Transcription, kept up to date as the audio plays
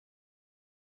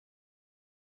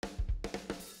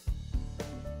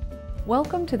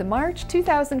Welcome to the March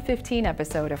 2015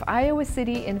 episode of Iowa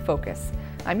City in Focus.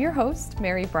 I'm your host,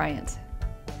 Mary Bryant.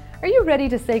 Are you ready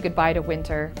to say goodbye to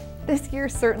winter? This year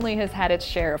certainly has had its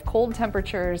share of cold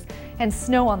temperatures and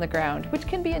snow on the ground, which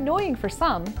can be annoying for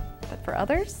some, but for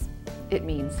others, it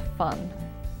means fun.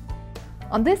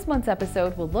 On this month's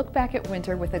episode, we'll look back at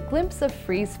winter with a glimpse of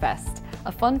Freeze Fest,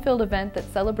 a fun-filled event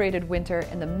that celebrated winter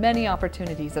and the many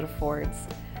opportunities it affords.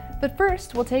 But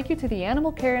first, we'll take you to the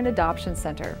Animal Care and Adoption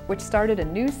Center, which started a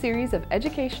new series of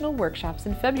educational workshops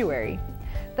in February.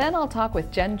 Then I'll talk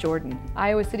with Jen Jordan,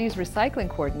 Iowa City's recycling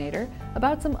coordinator,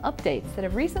 about some updates that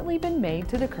have recently been made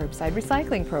to the curbside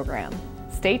recycling program.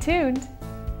 Stay tuned!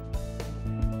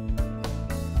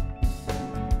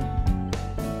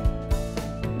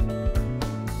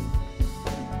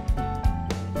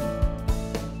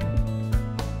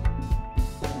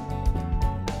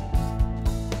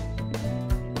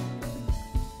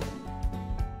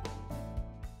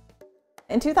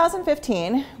 In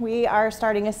 2015, we are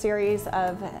starting a series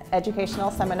of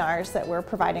educational seminars that we're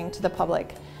providing to the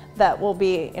public that will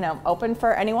be, open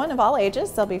for anyone of all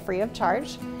ages. They'll be free of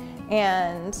charge.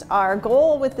 And our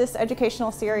goal with this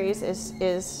educational series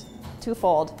is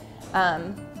twofold.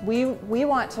 We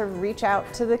want to reach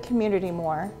out to the community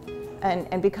more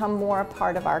and become more a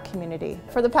part of our community.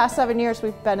 For the past 7 years,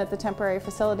 we've been at the temporary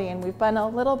facility and we've been a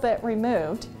little bit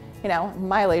removed,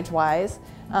 mileage-wise,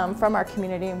 from our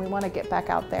community, and we want to get back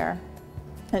out there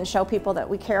and show people that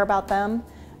we care about them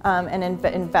and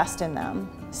invest in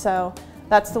them. So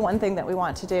that's the one thing that we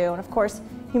want to do. And of course,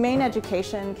 humane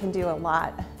education can do a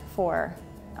lot for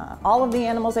all of the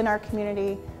animals in our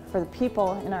community, for the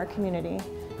people in our community,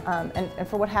 and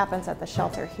for what happens at the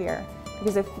shelter here.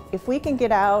 Because if we can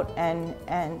get out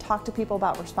and talk to people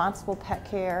about responsible pet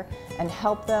care and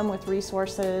help them with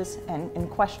resources and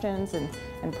questions and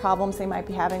problems they might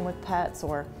be having with pets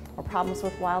or problems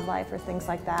with wildlife or things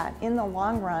like that, in the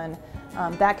long run,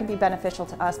 that can be beneficial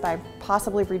to us by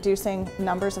possibly reducing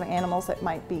numbers of animals that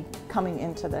might be coming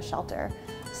into the shelter.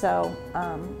 So,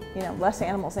 less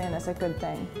animals in is a good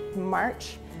thing.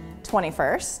 March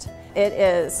 21st. It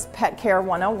is Pet Care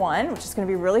 101, which is going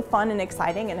to be really fun and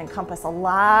exciting and encompass a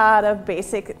lot of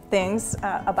basic things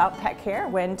about pet care.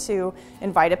 When to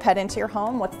invite a pet into your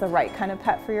home, what's the right kind of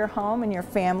pet for your home and your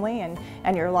family and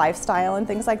your lifestyle and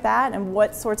things like that, and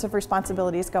what sorts of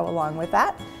responsibilities go along with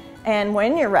that. And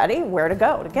when you're ready, where to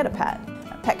go to get a pet.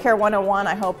 Pet Care 101,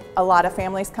 I hope a lot of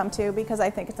families come to, because I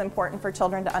think it's important for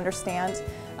children to understand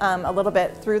a little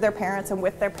bit through their parents and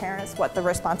with their parents what the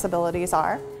responsibilities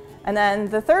are. And then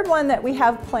the third one that we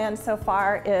have planned so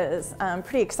far is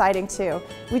pretty exciting too.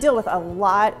 We deal with a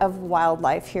lot of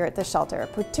wildlife here at the shelter,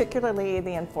 particularly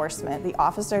the enforcement. The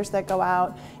officers that go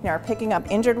out are picking up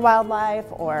injured wildlife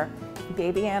or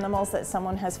baby animals that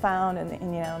someone has found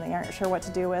and they aren't sure what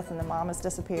to do with and the mom has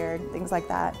disappeared, things like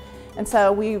that. And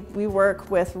so we work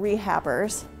with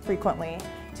rehabbers frequently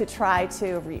to try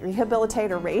to rehabilitate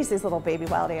or raise these little baby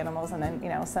wild animals and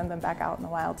then send them back out in the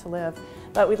wild to live.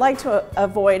 But we'd like to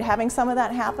avoid having some of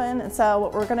that happen, and so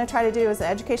what we're going to try to do is an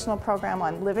educational program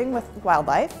on living with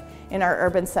wildlife in our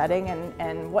urban setting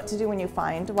and what to do when you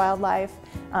find wildlife,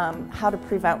 how to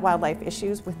prevent wildlife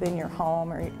issues within your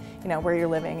home or where you're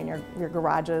living in your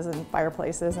garages and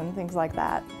fireplaces and things like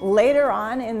that. Later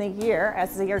on in the year,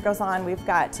 as the year goes on, we've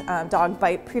got dog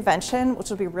bite prevention, which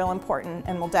will be real important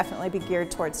and will definitely be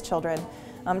geared towards children.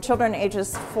 Children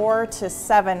ages 4 to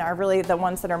 7 are really the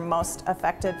ones that are most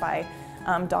affected by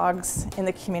dogs in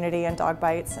the community and dog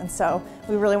bites, and so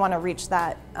we really want to reach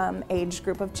that age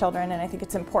group of children, and I think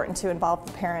it's important to involve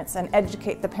the parents and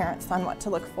educate the parents on what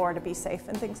to look for to be safe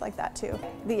and things like that too.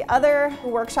 The other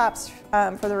workshops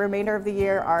for the remainder of the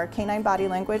year are canine body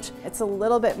language. It's a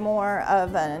little bit more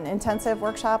of an intensive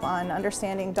workshop on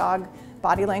understanding dog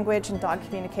body language and dog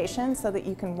communication so that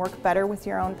you can work better with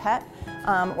your own pet,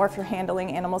 or if you're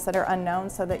handling animals that are unknown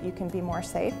so that you can be more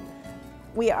safe.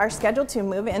 We are scheduled to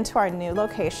move into our new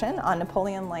location on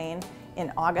Napoleon Lane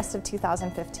in August of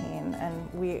 2015,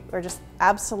 and we are just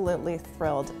absolutely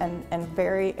thrilled and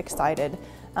very excited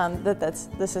that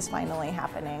this is finally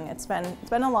happening. It's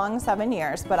been a long 7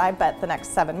 years, but I bet the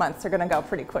next 7 months are going to go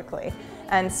pretty quickly,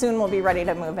 and soon we'll be ready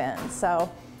to move in. So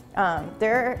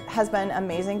there has been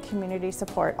amazing community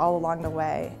support all along the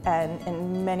way and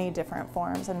in many different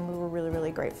forms, and we were really,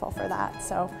 really grateful for that.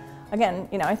 So again,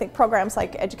 I think programs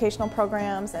like educational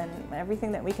programs and everything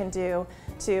that we can do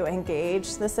to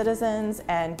engage the citizens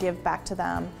and give back to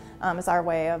them is our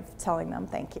way of telling them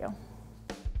thank you.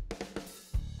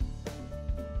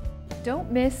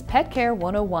 Don't miss Pet Care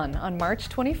 101 on March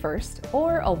 21st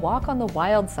or A Walk on the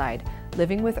Wild Side,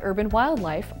 Living with Urban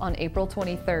Wildlife on April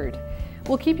 23rd.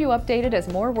 We'll keep you updated as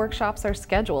more workshops are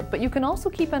scheduled, but you can also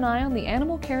keep an eye on the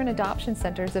Animal Care and Adoption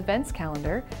Center's events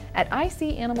calendar at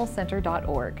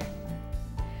icanimalcenter.org.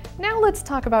 Now let's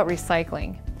talk about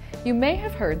recycling. You may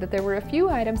have heard that there were a few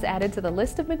items added to the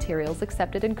list of materials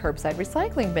accepted in curbside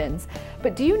recycling bins,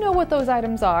 but do you know what those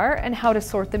items are and how to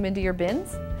sort them into your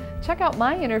bins? Check out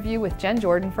my interview with Jen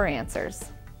Jordan for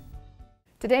answers.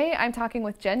 Today I'm talking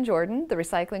with Jen Jordan, the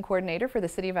recycling coordinator for the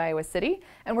City of Iowa City,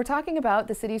 and we're talking about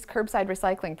the city's curbside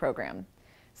recycling program.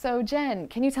 So Jen,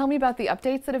 can you tell me about the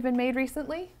updates that have been made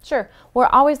recently? Sure. We're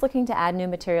always looking to add new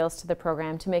materials to the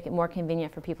program to make it more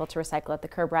convenient for people to recycle at the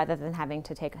curb rather than having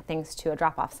to take things to a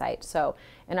drop-off site. So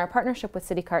in our partnership with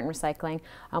City Carton Recycling,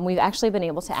 we've actually been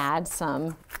able to add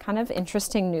some kind of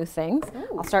interesting new things.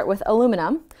 Ooh. I'll start with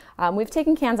aluminum. We've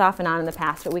taken cans off and on in the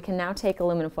past, but we can now take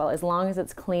aluminum foil as long as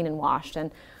it's clean and washed.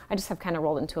 And I just have kind of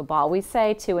rolled into a ball. We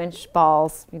say 2-inch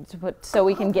balls so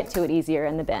we can get to it easier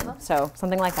in the bin. So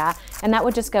something like that. And that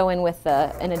would just go in with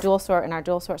in a dual sort, in our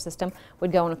dual sort system,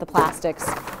 would go in with the plastics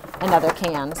and other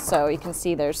cans. So you can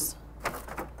see there's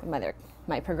my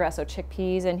Progresso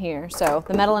chickpeas in here. So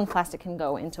the metal and plastic can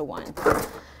go into one.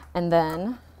 And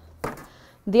then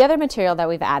the other material that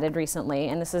we've added recently,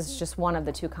 and this is just one of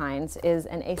the two kinds, is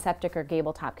an aseptic or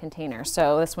gable top container.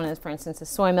 So this one is, for instance, is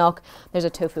soy milk. There's a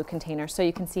tofu container. So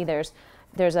you can see there's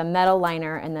a metal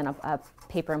liner and then a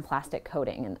paper and plastic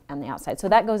coating on the outside. So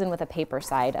that goes in with a paper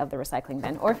side of the recycling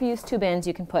bin. Or if you use two bins,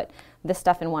 you can put this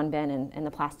stuff in one bin and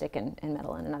the plastic and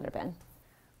metal in another bin.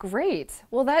 Great.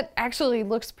 Well, that actually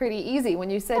looks pretty easy.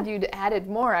 When you said you'd added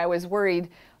more, I was worried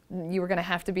you were going to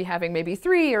have to be having maybe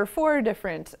 3 or 4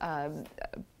 different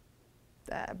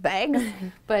bags,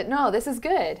 but no, this is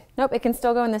good. Nope, it can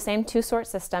still go in the same 2-sort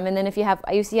system. And then if you have,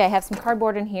 you see I have some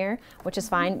cardboard in here, which is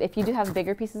fine. If you do have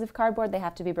bigger pieces of cardboard, they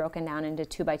have to be broken down into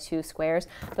 2x2 squares.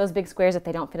 Those big squares, if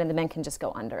they don't fit in the bin, can just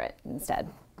go under it instead.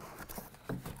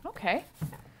 Okay.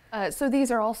 So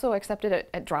these are also accepted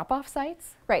at drop-off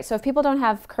sites? Right, so if people don't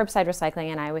have curbside recycling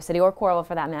in Iowa City, or Coralville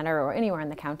for that matter, or anywhere in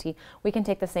the county, we can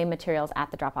take the same materials at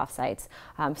the drop-off sites.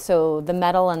 So the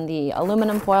metal and the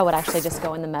aluminum foil would actually just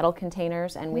go in the metal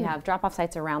containers, and we have drop-off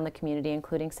sites around the community,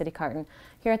 including City Carton,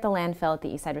 here at the landfill at the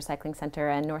Eastside Recycling Center,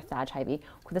 and North Dodge Hy-Vee.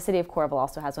 The city of Coralville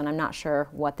also has one. I'm not sure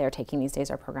what they're taking these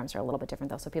days. Our programs are a little bit different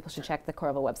though, so people should check the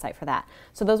Coralville website for that.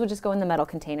 So those would just go in the metal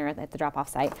container at the drop-off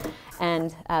site.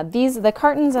 And the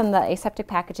cartons and the aseptic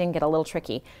packaging get a little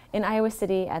tricky. In Iowa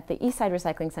City at the Eastside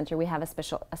Recycling Center, we have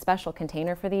a special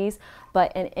container for these,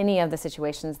 but in any of the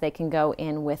situations, they can go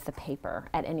in with the paper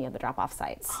at any of the drop-off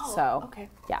sites. Oh, so, okay.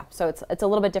 Yeah, so it's a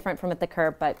little bit different from at the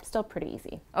curb, but still pretty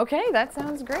easy. Okay, that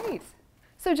sounds great.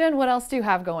 So Jen, what else do you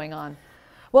have going on?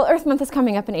 Well, Earth Month is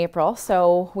coming up in April,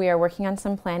 so we are working on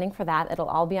some planning for that. It'll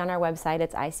all be on our website.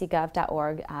 It's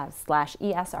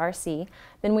icgov.org/ESRC.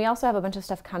 Then we also have a bunch of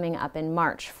stuff coming up in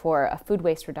March for a food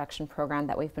waste reduction program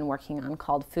that we've been working on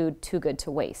called Food Too Good to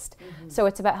Waste. So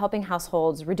it's about helping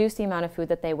households reduce the amount of food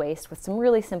that they waste with some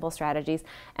really simple strategies,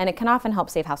 and it can often help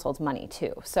save households money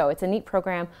too. So it's a neat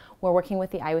program. We're working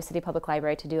with the Iowa City Public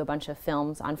Library to do a bunch of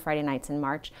films on Friday nights in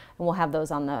March, and we'll have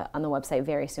those on the website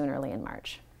very soon, early in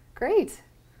March. Great.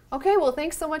 Okay, well,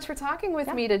 thanks so much for talking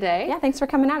with me today. Yeah, thanks for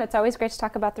coming out. It's always great to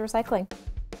talk about the recycling.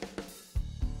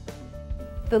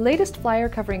 The latest flyer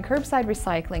covering curbside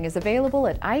recycling is available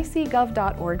at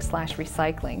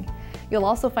icgov.org/recycling. You'll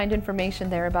also find information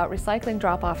there about recycling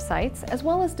drop-off sites, as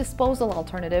well as disposal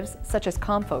alternatives such as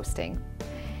composting.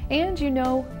 And you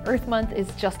know, Earth Month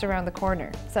is just around the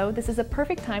corner, so this is a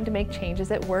perfect time to make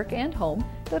changes at work and home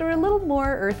that are a little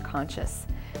more Earth conscious.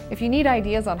 If you need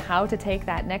ideas on how to take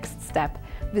that next step,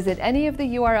 visit any of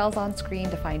the URLs on screen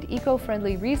to find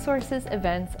eco-friendly resources,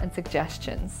 events, and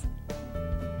suggestions.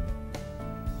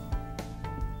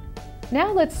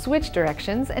 Now let's switch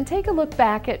directions and take a look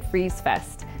back at Freeze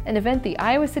Fest, an event the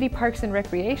Iowa City Parks and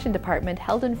Recreation Department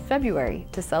held in February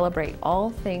to celebrate all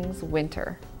things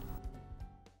winter.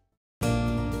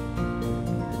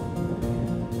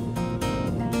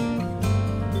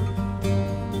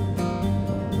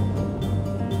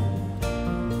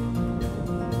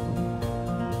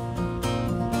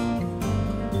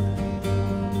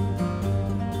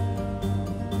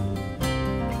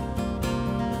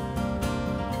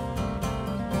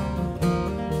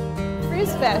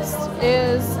 Freeze Fest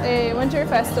is a winter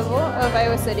festival of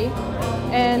Iowa City,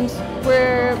 and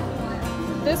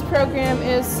this program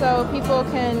is so people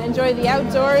can enjoy the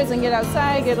outdoors and get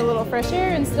outside, get a little fresh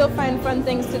air, and still find fun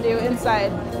things to do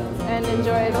inside and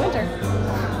enjoy the winter.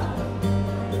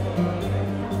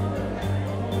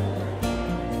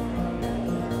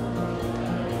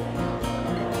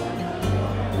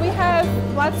 We have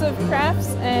lots of crafts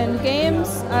and games.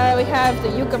 We have the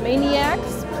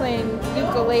Ukamaniacs playing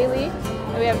ukulele.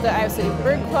 And we have the Iowa City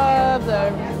Bird Club,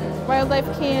 the wildlife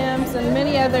camps, and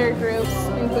many other groups,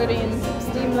 including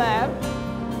STEAM Lab.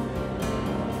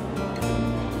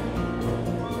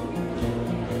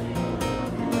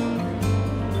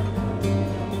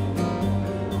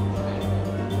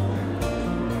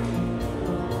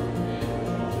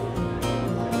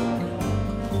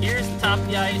 Here's the top of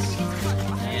the ice,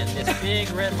 and this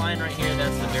big red line right here,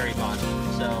 that's the very bottom.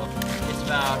 So it's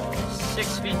about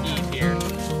 6 feet deep here.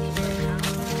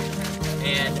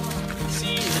 And you can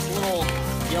see this little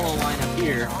yellow line up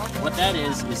here. What that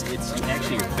is it's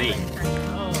actually your bait.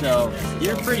 So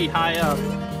you're pretty high up.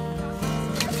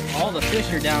 All the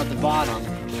fish are down at the bottom.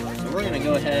 So we're gonna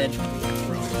go ahead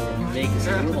and make this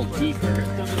a little deeper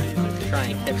to try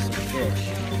and catch some fish.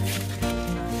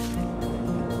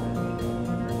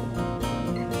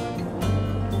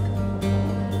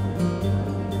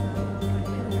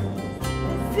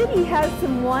 The city has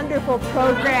some wonderful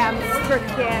programs for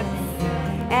kids,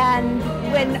 and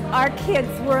when our kids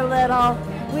were little,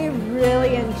 we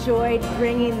really enjoyed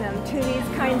bringing them to these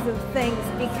kinds of things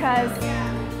because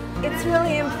it's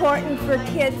really important for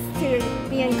kids to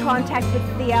be in contact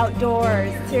with the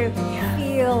outdoors, to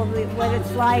feel what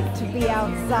it's like to be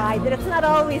outside, that it's not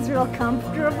always real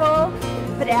comfortable,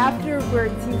 but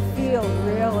afterwards you feel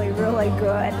really, really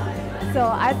good.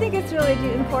 So I think it's really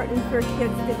important for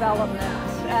kids' development.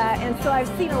 And so I've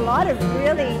seen a lot of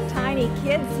really tiny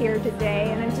kids here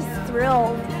today, and I'm just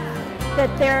thrilled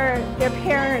that their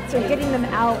parents are getting them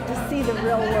out to see the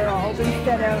real world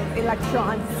instead of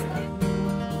electrons.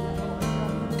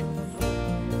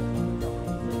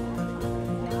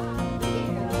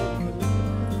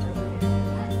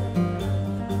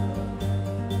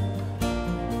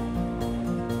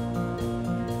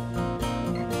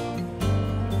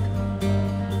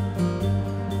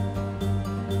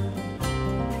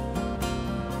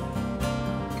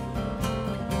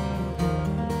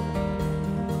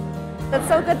 It's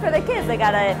so good for the kids. They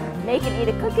gotta make and eat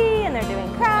a cookie, and they're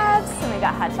doing crafts, and we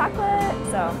got hot chocolate,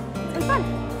 so it's been fun.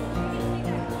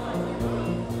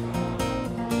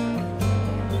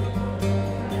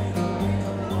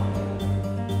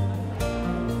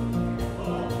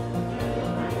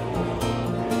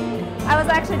 I was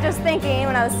actually just thinking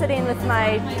when I was sitting with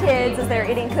my kids as they were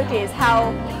eating cookies,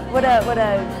 what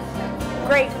a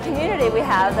great community we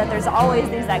have, that there's always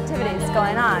these activities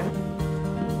going on.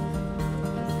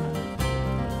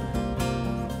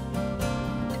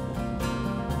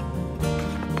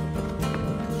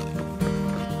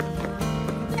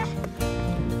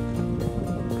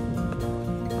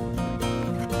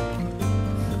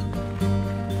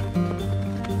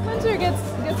 Winter gets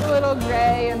a little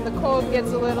gray and the cold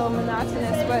gets a little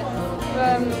monotonous, but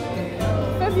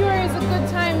February is a good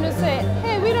time to say,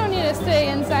 hey, we don't need to stay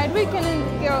inside. We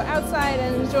can go outside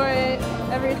and enjoy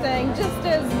everything just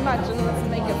as much, and let's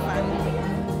make it fun.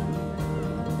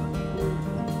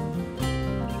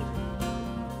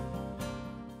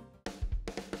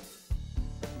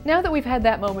 Now that we've had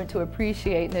that moment to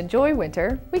appreciate and enjoy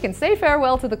winter, we can say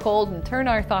farewell to the cold and turn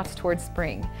our thoughts towards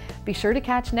spring. Be sure to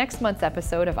catch next month's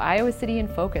episode of Iowa City in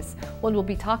Focus, when we'll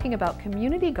be talking about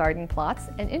community garden plots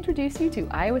and introduce you to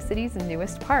Iowa City's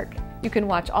newest park. You can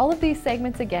watch all of these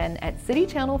segments again at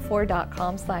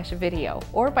citychannel4.com/video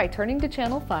or by turning to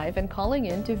Channel 5 and calling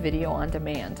in to Video on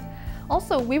Demand.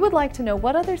 Also, we would like to know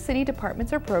what other city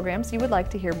departments or programs you would like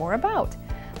to hear more about.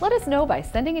 Let us know by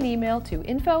sending an email to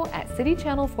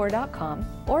info@citychannel4.com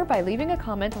or by leaving a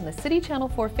comment on the City Channel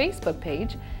 4 Facebook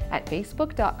page at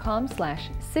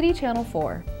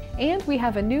facebook.com/citychannel4. And we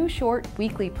have a new short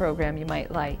weekly program you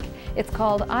might like. It's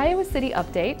called Iowa City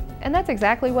Update, and that's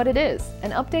exactly what it is,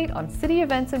 an update on city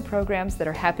events and programs that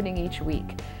are happening each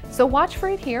week. So watch for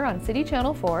it here on City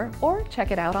Channel 4 or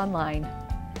check it out online.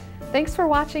 Thanks for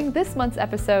watching this month's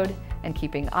episode and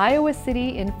keeping Iowa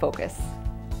City in focus.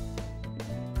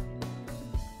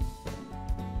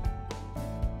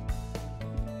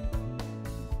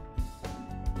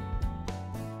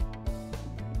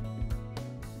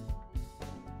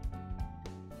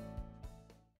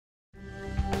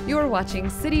 You're watching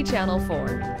City Channel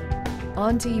 4.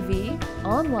 On TV,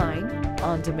 online,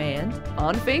 on demand,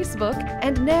 on Facebook,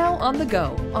 and now on the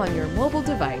go on your mobile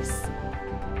device.